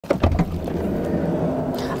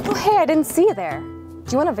hey, I didn't see you there.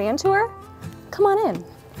 Do you want a van tour? Come on in.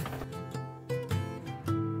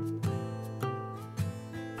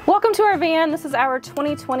 Welcome to our van. This is our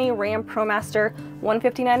 2020 Ram ProMaster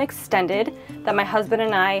 159 Extended that my husband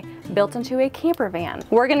and I built into a camper van.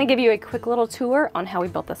 We're gonna give you a quick little tour on how we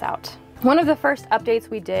built this out. One of the first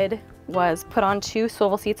updates we did was put on 2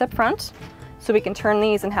 swivel seats up front so we can turn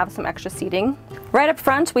these and have some extra seating. Right up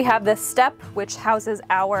front, we have this step which houses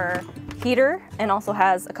our heater and also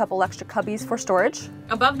has a couple extra cubbies for storage.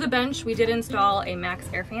 Above the bench, we did install a Max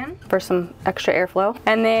air fan for some extra airflow.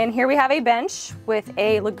 And then here we have a bench with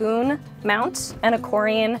a Lagoon mount and a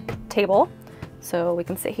Corian table. So we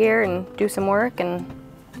can sit here and do some work and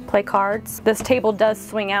play cards. This table does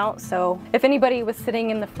swing out, so if anybody was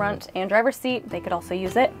sitting in the front and driver's seat, they could also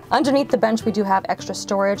use it. Underneath the bench, we do have extra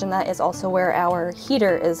storage, and that is also where our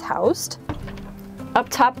heater is housed. Up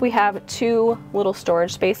top, we have 2 little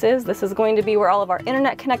storage spaces. This is going to be where all of our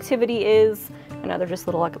internet connectivity is, and other just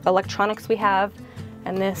little electronics we have,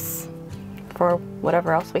 and this for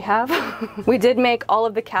whatever else we have. We did make all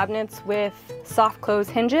of the cabinets with soft close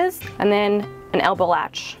hinges, and then an elbow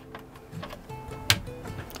latch.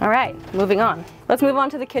 All right, moving on. Let's move on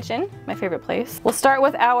to the kitchen, my favorite place. We'll start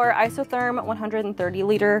with our isotherm 130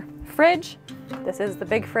 liter fridge. This is the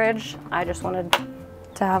big fridge. I just wanted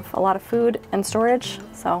to have a lot of food and storage,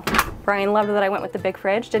 so Brian loved that I went with the big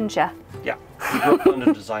fridge, didn't ya? Yeah, real fun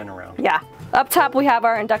to design around. Yeah. Up top we have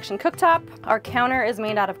our induction cooktop. Our counter is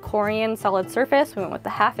made out of Corian solid surface. We went with the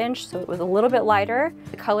 1/2 inch, so it was a little bit lighter.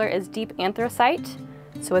 The color is deep anthracite,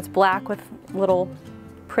 so it's black with little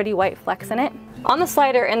pretty white flecks in it. On the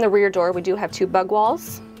slider and the rear door, we do have 2 bug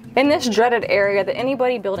walls. In this dreaded area that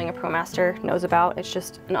anybody building a ProMaster knows about, it's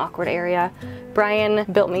just an awkward area, Brian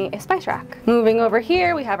built me a spice rack. Moving over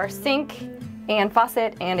here, we have our sink and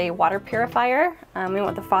faucet and a water purifier. We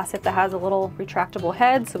want the faucet that has a little retractable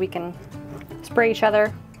head so we can spray each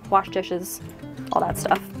other, wash dishes, all that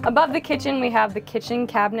stuff. Above the kitchen, we have the kitchen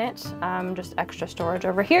cabinet, just extra storage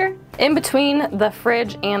over here. In between the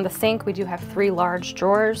fridge and the sink, we do have 3 large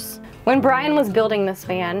drawers. When Brian was building this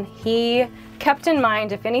van, he kept in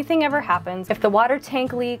mind if anything ever happens, if the water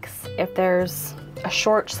tank leaks, if there's a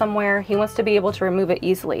short somewhere, he wants to be able to remove it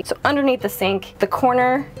easily. So underneath the sink, the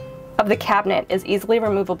corner of the cabinet is easily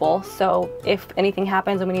removable, so if anything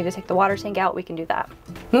happens and we need to take the water tank out, we can do that.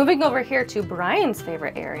 Moving over here to Brian's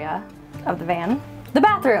favorite area of the van, the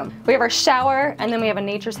bathroom. We have our shower, and then we have a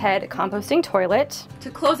Nature's Head composting toilet. To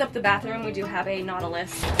close up the bathroom, we do have a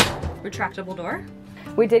Nautilus retractable door.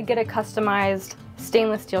 We did get a customized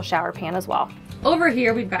stainless steel shower pan as well. Over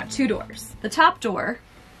here, we've got 2 doors. The top door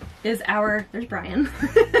is there's Brian,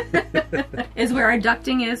 is where our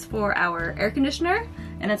ducting is for our air conditioner,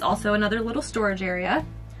 and it's also another little storage area.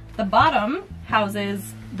 The bottom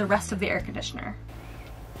houses the rest of the air conditioner.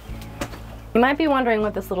 You might be wondering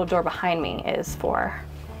what this little door behind me is for.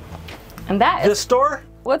 And that is this door?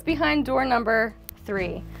 What's behind door number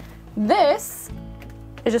 3. This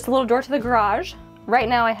is just a little door to the garage. Right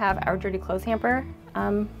now I have our dirty clothes hamper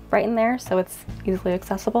right in there, so it's easily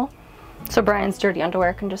accessible. So Brian's dirty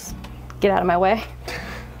underwear can just get out of my way.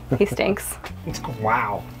 He stinks.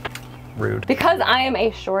 Wow. Rude. Because I am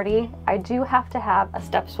a shorty, I do have to have a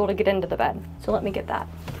step stool to get into the bed. So let me get that.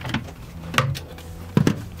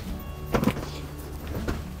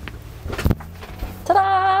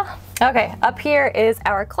 Ta-da! Okay, up here is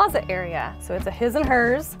our closet area. So it's a his and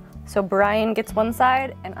hers. So Brian gets one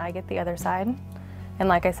side and I get the other side. And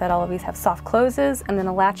like I said, all of these have soft closes and then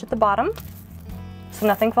a latch at the bottom, so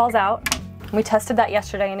nothing falls out. We tested that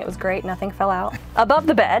yesterday and it was great, nothing fell out. Above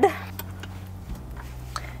the bed,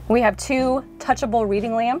 we have 2 touchable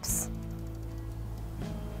reading lamps,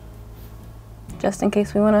 just in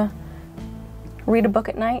case we want to read a book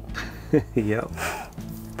at night. Yep.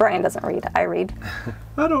 Brian doesn't read, I read.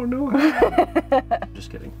 I don't know how. Just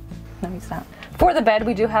kidding. No, he's not. For the bed,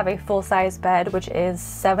 we do have a full-size bed, which is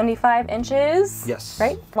 75 inches. Yes.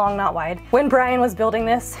 Right? Long, not wide. When Brian was building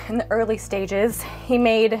this in the early stages, he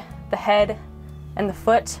made the head and the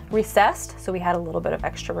foot recessed, so we had a little bit of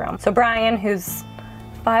extra room. So Brian, who's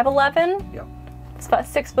 5'11", yep, it's about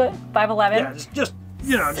 6 foot, 5'11". Yeah, just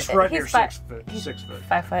you know, just right here, 6 foot, 6 foot.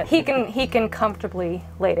 5 foot. He can comfortably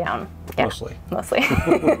lay down. Yeah, mostly.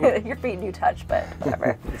 Your feet do touch, but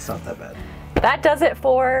whatever. It's not that bad. That does it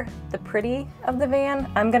for the pretty of the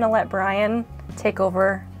van. I'm gonna let Brian take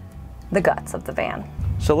over the guts of the van.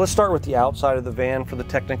 So let's start with the outside of the van for the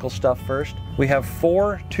technical stuff first. We have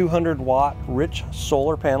 4 200-watt rich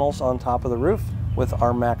solar panels on top of the roof with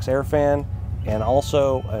our Max air fan, and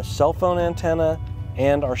also a cell phone antenna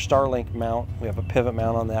and our Starlink mount. We have a pivot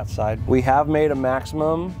mount on that side. We have made a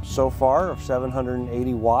maximum so far of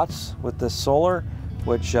 780 watts with this solar,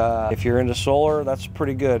 which if you're into solar, that's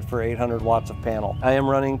pretty good for 800 watts of panel. I am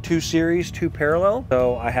running 2 series, 2 parallel.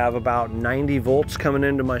 So I have about 90 volts coming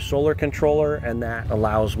into my solar controller, and that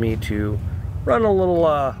allows me to run a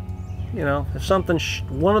little, you know, if something,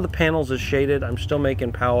 one of the panels is shaded, I'm still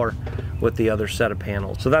making power with the other set of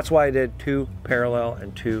panels. So that's why I did 2 parallel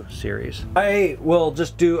and 2 series. I will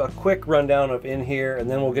just do a quick rundown of in here, and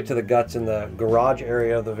then we'll get to the guts in the garage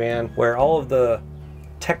area of the van where all of the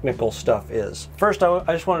technical stuff is. First, I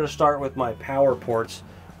just wanted to start with my power ports.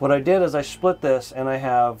 What I did is I split this, and I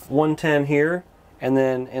have 110 here, and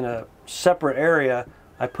then in a separate area,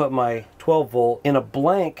 I put my 12 volt in a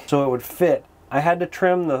blank so it would fit. I had to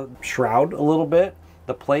trim the shroud a little bit,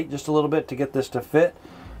 the plate just a little bit to get this to fit.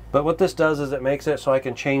 But what this does is it makes it so I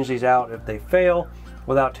can change these out if they fail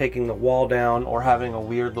without taking the wall down or having a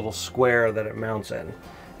weird little square that it mounts in.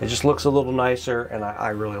 It just looks a little nicer, and I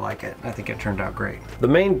really like it. I think it turned out great. The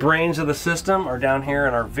main brains of the system are down here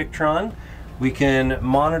in our Victron. We can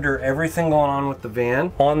monitor everything going on with the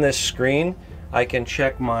van. On this screen, I can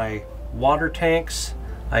check my water tanks,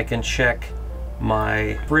 I can check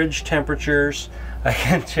my fridge temperatures, I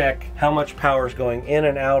can check how much power is going in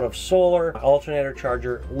and out of solar, alternator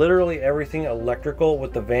charger, literally everything electrical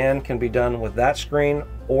with the van can be done with that screen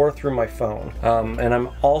or through my phone. And I'm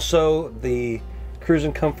also the Cruise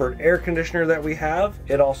and Comfort air conditioner that we have.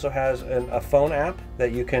 It also has a phone app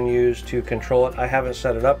that you can use to control it. I haven't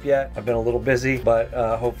set it up yet. I've been a little busy, but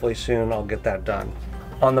hopefully soon I'll get that done.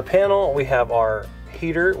 On the panel, we have our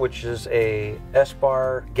heater, which is a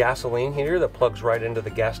S-bar gasoline heater that plugs right into the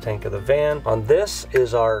gas tank of the van. On this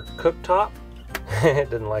is our cooktop. It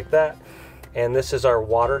didn't like that. And this is our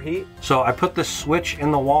water heat. So I put this switch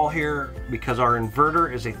in the wall here because our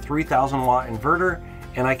inverter is a 3,000 watt inverter,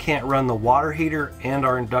 and I can't run the water heater and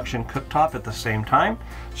our induction cooktop at the same time.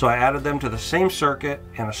 So I added them to the same circuit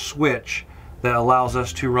and a switch that allows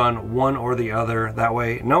us to run one or the other. That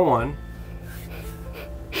way no one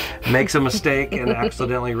makes a mistake and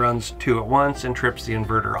accidentally runs 2 at once and trips the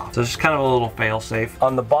inverter off. So it's kind of a little fail-safe.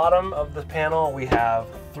 On the bottom of the panel, we have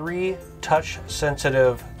 3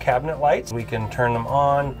 touch-sensitive cabinet lights. We can turn them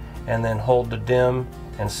on and then hold to dim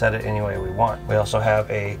and set it any way we want. We also have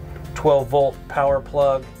a 12 volt power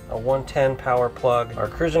plug, a 110 power plug, our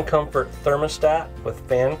Cruise and Comfort thermostat with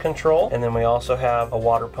fan control, and then we also have a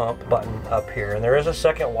water pump button up here. And there is a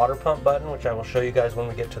second water pump button, which I will show you guys when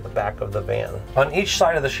we get to the back of the van. On each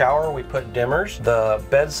side of the shower, we put dimmers. The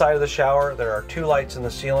bed side of the shower, there are 2 lights in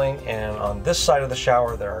the ceiling, and on this side of the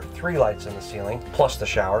shower, there are 3 lights in the ceiling, plus the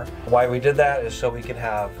shower. Why we did that is so we could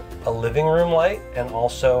have a living room light and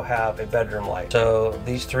also have a bedroom light. So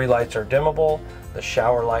these 3 lights are dimmable. The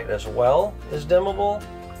shower light as well is dimmable,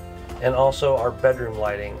 and also our bedroom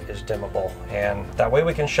lighting is dimmable. And that way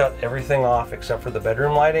we can shut everything off except for the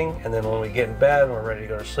bedroom lighting, and then when we get in bed and we're ready to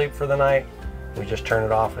go to sleep for the night, we just turn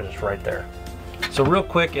it off and it's right there. So real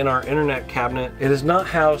quick, in our internet cabinet, it is not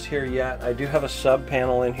housed here yet. I do have a sub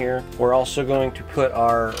panel in here. We're also going to put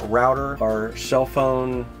our router, our cell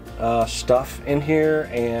phone stuff in here,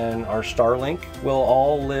 and our Starlink will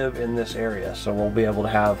all live in this area. So we'll be able to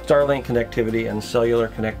have Starlink connectivity and cellular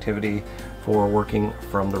connectivity for working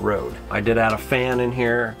from the road. I did add a fan in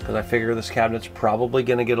here because I figure this cabinet's probably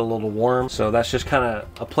going to get a little warm. So that's just kind of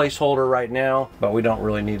a placeholder right now, but we don't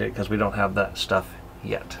really need it because we don't have that stuff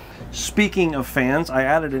yet. Speaking of fans, I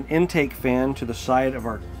added an intake fan to the side of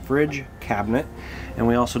our fridge cabinet, and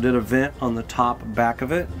we also did a vent on the top back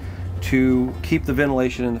of it to keep the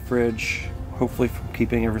ventilation in the fridge, hopefully from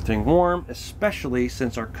keeping everything warm, especially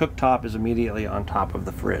since our cooktop is immediately on top of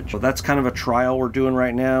the fridge. So that's kind of a trial we're doing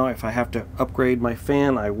right now. If I have to upgrade my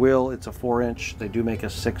fan, I will. It's a 4-inch. They do make a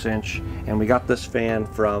 6-inch, and we got this fan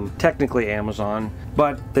from technically Amazon,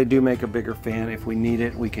 but they do make a bigger fan. If we need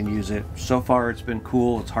it, we can use it. So far it's been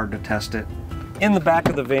cool. It's hard to test it. In the back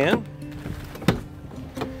of the van,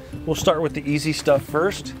 we'll start with the easy stuff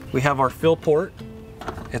first. We have our fill port.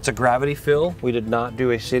 It's a gravity fill. We did not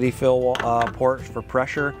do a city fill port for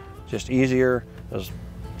pressure, just easier, it was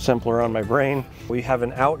simpler on my brain. We have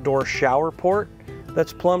an outdoor shower port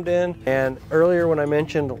that's plumbed in, and earlier when I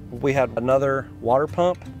mentioned we had another water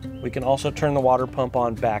pump, we can also turn the water pump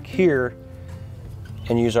on back here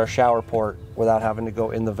and use our shower port without having to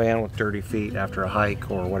go in the van with dirty feet after a hike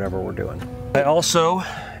or whatever we're doing. I also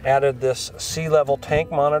added this sea level tank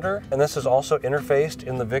monitor, and this is also interfaced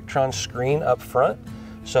in the Victron screen up front.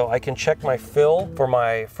 So I can check my fill for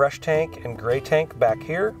my fresh tank and gray tank back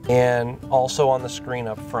here, and also on the screen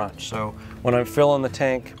up front. So when I'm filling the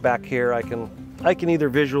tank back here, I can I can either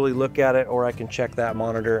visually look at it or I can check that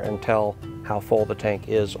monitor and tell how full the tank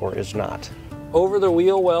is or is not. Over the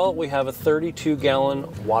wheel well, we have a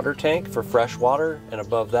 32-gallon water tank for fresh water, and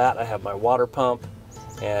above that I have my water pump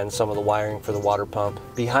and some of the wiring for the water pump.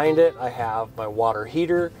 Behind it I have my water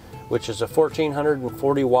heater, which is a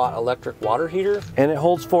 1440 watt electric water heater, and it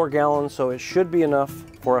holds 4 gallons, so it should be enough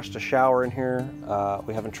for us to shower in here.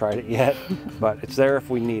 We haven't tried it yet, but it's there if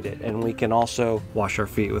we need it, and we can also wash our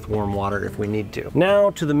feet with warm water if we need to.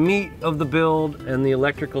 Now to the meat of the build and the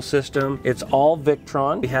electrical system. It's all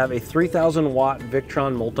Victron. We have a 3000 watt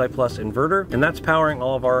Victron multi-plus inverter, and that's powering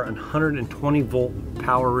all of our 120 volt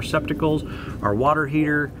power receptacles, our water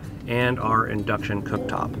heater, and our induction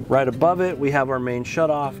cooktop. Right above it, we have our main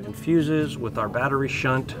shutoff and fuses with our battery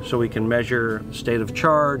shunt, so we can measure state of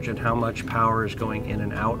charge and how much power is going in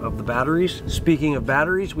and out of the batteries. Speaking of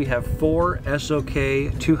batteries, we have 4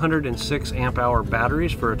 SOK 206 amp hour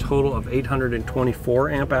batteries for a total of 824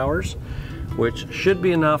 amp hours, which should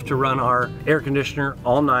be enough to run our air conditioner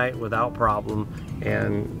all night without problem,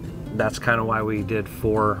 and that's kind of why we did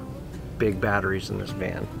 4 big batteries in this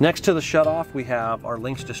van. Next to the shutoff, we have our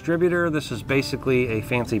Lynx distributor. This is basically a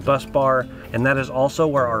fancy bus bar, and that is also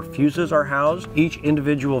where our fuses are housed. Each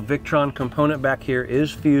individual Victron component back here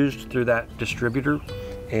is fused through that distributor,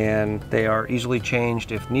 and they are easily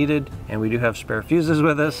changed if needed, and we do have spare fuses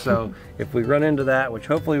with us, so if we run into that, which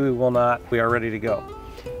hopefully we will not, we are ready to go.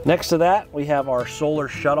 Next to that, we have our solar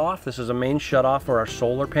shutoff. This is a main shutoff for our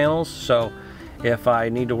solar panels, so if I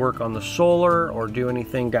need to work on the solar or do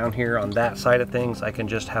anything down here on that side of things, I can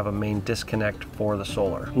just have a main disconnect for the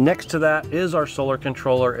solar. Next to that is our solar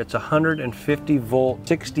controller. It's a 150 volt,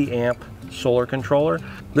 60 amp solar controller.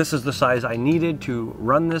 This is the size I needed to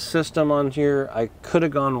run this system on here. I could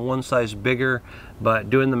have gone one size bigger, but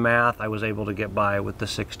doing the math, I was able to get by with the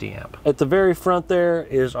 60 amp. At the very front there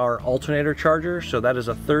is our alternator charger. So that is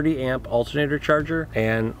a 30 amp alternator charger.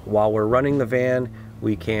 And while we're running the van,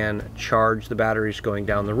 we can charge the batteries going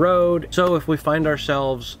down the road. So if we find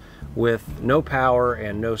ourselves with no power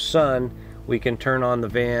and no sun, we can turn on the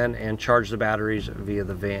van and charge the batteries via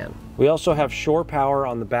the van. We also have shore power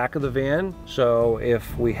on the back of the van. So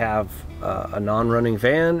if we have a non-running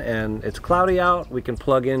van and it's cloudy out, we can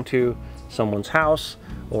plug into someone's house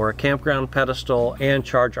or a campground pedestal and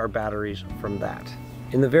charge our batteries from that.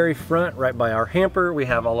 In the very front, right by our hamper, we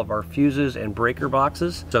have all of our fuses and breaker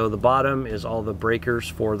boxes. So the bottom is all the breakers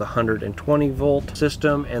for the 120 volt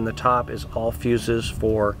system, and the top is all fuses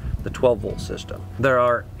for the 12 volt system. There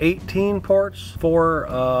are 18 ports for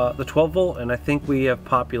the 12 volt, and I think we have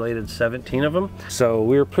populated 17 of them. So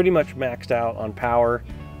we're pretty much maxed out on power.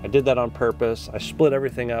 I did that on purpose. I split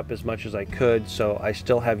everything up as much as I could, so I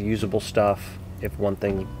still have usable stuff if one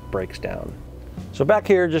thing breaks down. So back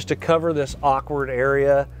here, just to cover this awkward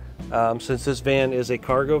area, since this van is a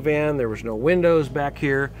cargo van, there was no windows back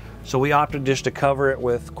here, so we opted just to cover it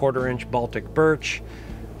with 1/4 inch Baltic birch.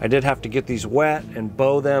 I did have to get these wet and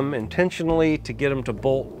bow them intentionally to get them to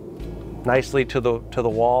bolt nicely to the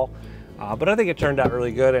wall, but I think it turned out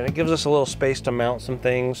really good, and it gives us a little space to mount some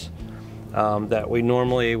things that we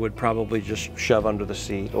normally would probably just shove under the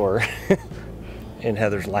seat or in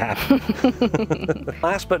Heather's lap.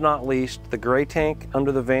 Last but not least, the gray tank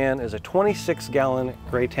under the van is a 26-gallon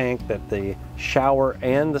gray tank that the shower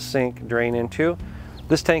and the sink drain into.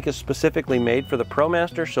 This tank is specifically made for the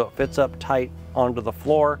ProMaster, so it fits up tight onto the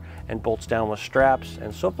floor and bolts down with straps,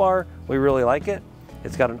 and so far we really like it.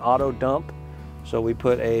 It's got an auto dump, so we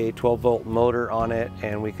put a 12 volt motor on it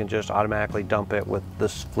and we can just automatically dump it with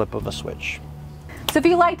this flip of a switch. So if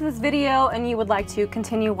you liked this video and you would like to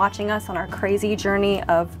continue watching us on our crazy journey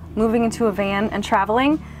of moving into a van and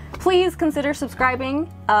traveling, please consider subscribing,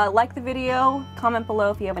 like the video, comment below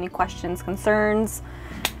if you have any questions, concerns,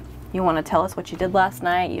 you want to tell us what you did last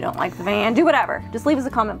night, you don't like the van, do whatever. Just leave us a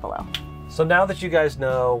comment below. So now that you guys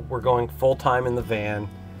know we're going full-time in the van,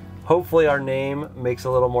 hopefully our name makes a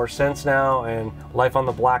little more sense now, and Life on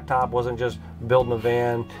the Blacktop wasn't just building a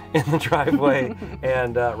van in the driveway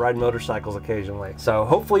and riding motorcycles occasionally. So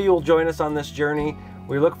hopefully you'll join us on this journey.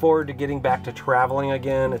 We look forward to getting back to traveling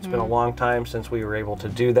again. It's been a long time since we were able to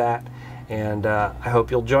do that, and I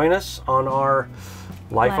hope you'll join us on our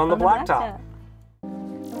Life on the Blacktop.